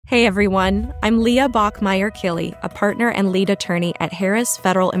Hey everyone, I'm Leah Bachmeyer Kille, a partner and lead attorney at Harris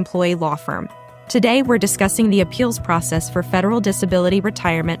Federal Employee Law Firm. Today we're discussing the appeals process for federal disability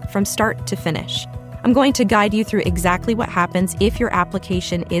retirement from start to finish. I'm going to guide you through exactly what happens if your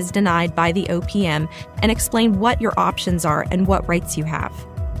application is denied by the OPM and explain what your options are and what rights you have.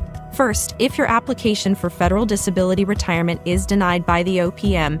 First, if your application for federal disability retirement is denied by the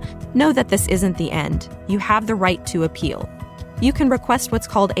OPM, know that this isn't the end. You have the right to appeal. You can request what's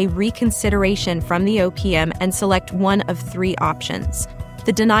called a reconsideration from the OPM and select one of three options.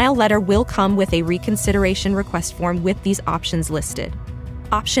 The denial letter will come with a reconsideration request form with these options listed.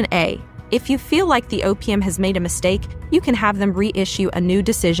 Option A. If you feel like the OPM has made a mistake, you can have them reissue a new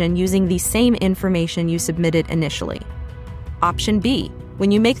decision using the same information you submitted initially. Option B. When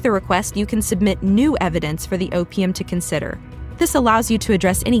you make the request, you can submit new evidence for the OPM to consider. This allows you to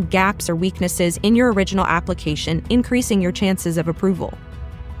address any gaps or weaknesses in your original application, increasing your chances of approval.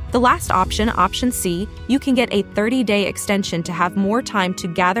 The last option, Option C, you can get a 30-day extension to have more time to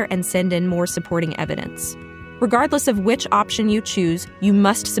gather and send in more supporting evidence. Regardless of which option you choose, you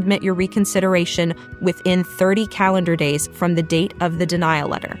must submit your reconsideration within 30 calendar days from the date of the denial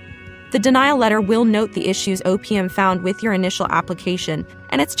letter. The denial letter will note the issues OPM found with your initial application,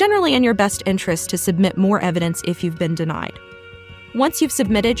 and it's generally in your best interest to submit more evidence if you've been denied. Once you've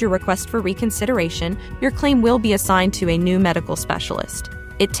submitted your request for reconsideration, your claim will be assigned to a new medical specialist.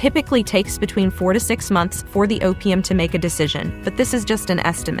 It typically takes between 4 to 6 months for the OPM to make a decision, but this is just an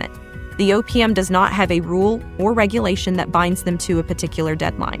estimate. The OPM does not have a rule or regulation that binds them to a particular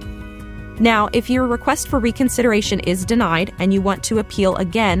deadline. Now, if your request for reconsideration is denied and you want to appeal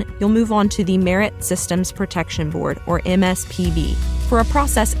again, you'll move on to the Merit Systems Protection Board, or MSPB, for a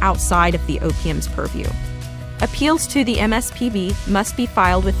process outside of the OPM's purview. Appeals to the MSPB must be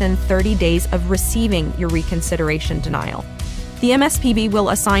filed within 30 days of receiving your reconsideration denial. The MSPB will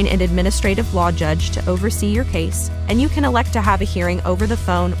assign an administrative law judge to oversee your case, and you can elect to have a hearing over the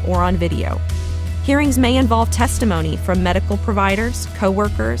phone or on video. Hearings may involve testimony from medical providers,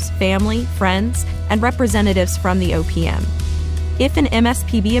 coworkers, family, friends, and representatives from the OPM. If an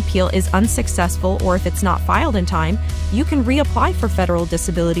MSPB appeal is unsuccessful or if it's not filed in time, you can reapply for federal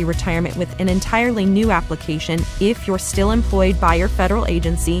disability retirement with an entirely new application if you're still employed by your federal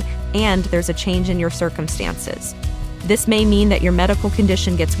agency and there's a change in your circumstances. This may mean that your medical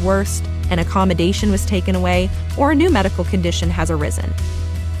condition gets worse, an accommodation was taken away, or a new medical condition has arisen.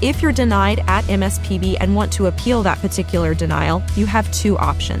 If you're denied at MSPB and want to appeal that particular denial, you have two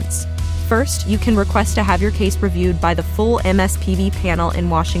options. First, you can request to have your case reviewed by the full MSPB panel in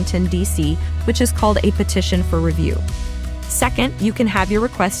Washington, D.C., which is called a petition for review. Second, you can have your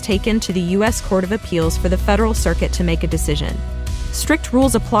request taken to the U.S. Court of Appeals for the Federal Circuit to make a decision. Strict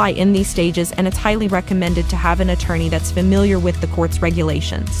rules apply in these stages, and it's highly recommended to have an attorney that's familiar with the court's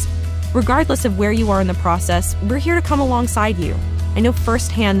regulations. Regardless of where you are in the process, we're here to come alongside you. I know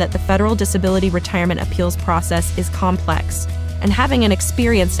firsthand that the federal disability retirement appeals process is complex, and having an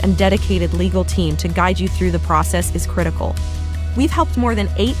experienced and dedicated legal team to guide you through the process is critical. We've helped more than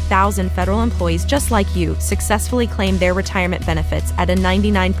 8,000 federal employees just like you successfully claim their retirement benefits at a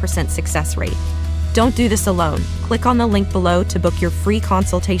 99% success rate. Don't do this alone. Click on the link below to book your free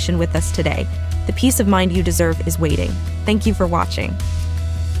consultation with us today. The peace of mind you deserve is waiting. Thank you for watching.